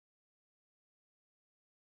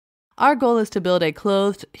Our goal is to build a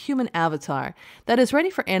clothed human avatar that is ready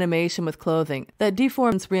for animation with clothing that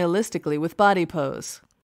deforms realistically with body pose.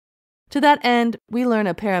 To that end, we learn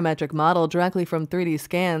a parametric model directly from 3D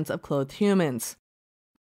scans of clothed humans.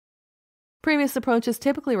 Previous approaches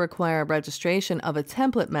typically require registration of a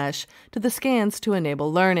template mesh to the scans to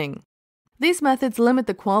enable learning. These methods limit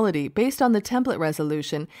the quality based on the template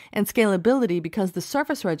resolution and scalability because the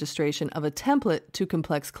surface registration of a template to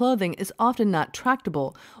complex clothing is often not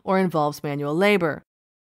tractable or involves manual labor.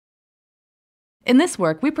 In this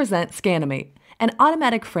work, we present SCANimate, an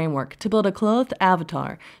automatic framework to build a clothed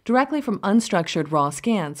avatar directly from unstructured raw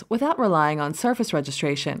scans without relying on surface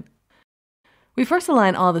registration. We first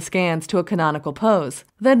align all the scans to a canonical pose,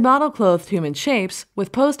 then model clothed human shapes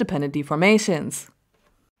with pose-dependent deformations.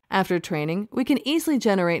 After training, we can easily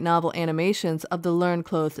generate novel animations of the learned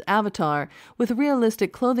clothed avatar with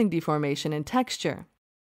realistic clothing deformation and texture.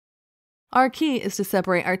 Our key is to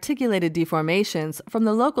separate articulated deformations from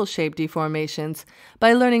the local shape deformations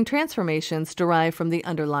by learning transformations derived from the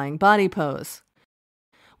underlying body pose.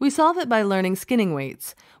 We solve it by learning skinning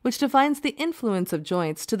weights, which defines the influence of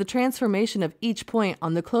joints to the transformation of each point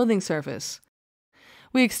on the clothing surface.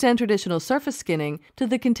 We extend traditional surface skinning to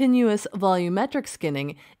the continuous volumetric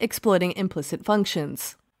skinning, exploiting implicit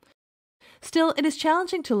functions. Still, it is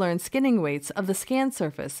challenging to learn skinning weights of the scan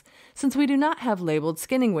surface since we do not have labeled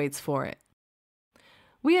skinning weights for it.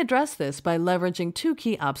 We address this by leveraging two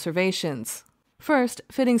key observations. First,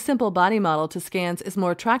 fitting simple body model to scans is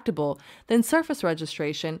more tractable than surface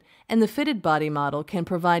registration, and the fitted body model can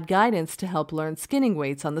provide guidance to help learn skinning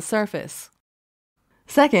weights on the surface.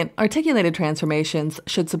 Second, articulated transformations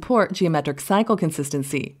should support geometric cycle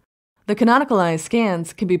consistency. The canonicalized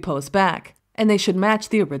scans can be posed back, and they should match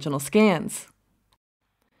the original scans.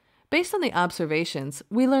 Based on the observations,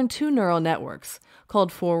 we learned two neural networks,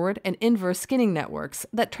 called forward and inverse skinning networks,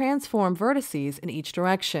 that transform vertices in each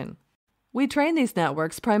direction. We train these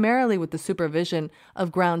networks primarily with the supervision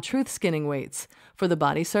of ground truth skinning weights for the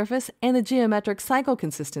body surface and the geometric cycle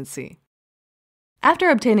consistency.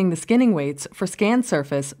 After obtaining the skinning weights for scan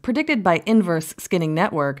surface predicted by inverse skinning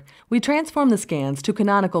network, we transform the scans to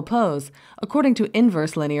canonical pose according to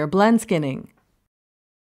inverse linear blend skinning.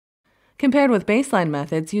 Compared with baseline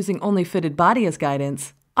methods using only fitted body as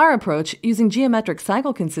guidance, our approach, using geometric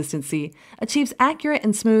cycle consistency, achieves accurate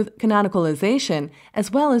and smooth canonicalization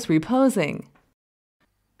as well as reposing.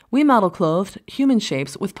 We model clothed human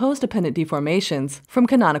shapes with pose-dependent deformations from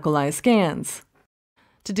canonicalized scans.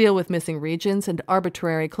 To deal with missing regions and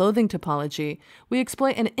arbitrary clothing topology, we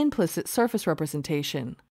exploit an implicit surface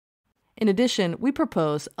representation. In addition, we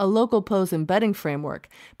propose a local pose embedding framework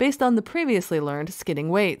based on the previously learned skinning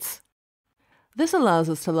weights. This allows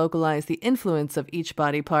us to localize the influence of each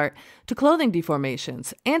body part to clothing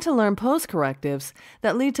deformations and to learn pose correctives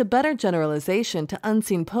that lead to better generalization to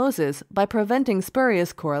unseen poses by preventing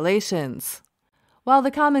spurious correlations. While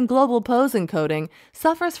the common global pose encoding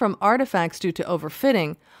suffers from artifacts due to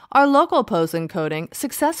overfitting, our local pose encoding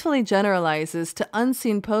successfully generalizes to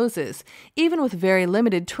unseen poses, even with very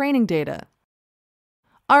limited training data.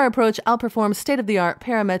 Our approach outperforms state-of-the-art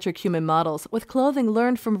parametric human models with clothing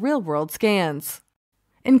learned from real-world scans.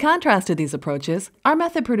 In contrast to these approaches, our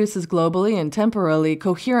method produces globally and temporally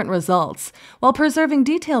coherent results while preserving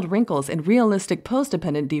detailed wrinkles and realistic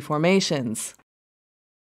pose-dependent deformations.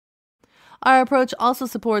 Our approach also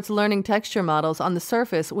supports learning texture models on the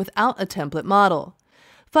surface without a template model.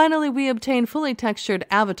 Finally, we obtain fully textured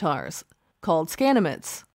avatars, called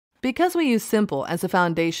SCANimates. Because we use simple as a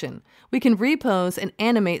foundation, we can repose and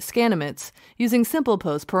animate SCANimates using simple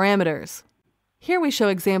pose parameters. Here we show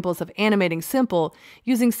examples of animating simple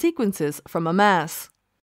using sequences from a mass.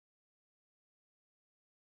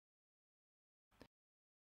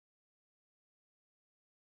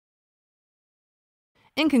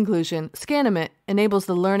 In conclusion, SCANimate enables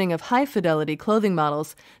the learning of high-fidelity clothing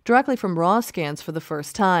models directly from raw scans for the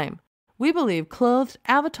first time. We believe clothed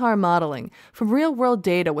avatar modeling from real-world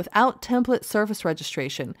data without template surface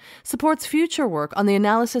registration supports future work on the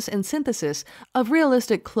analysis and synthesis of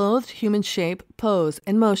realistic clothed human shape, pose,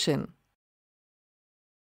 and motion.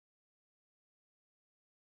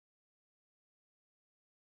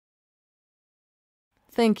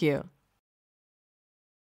 Thank you.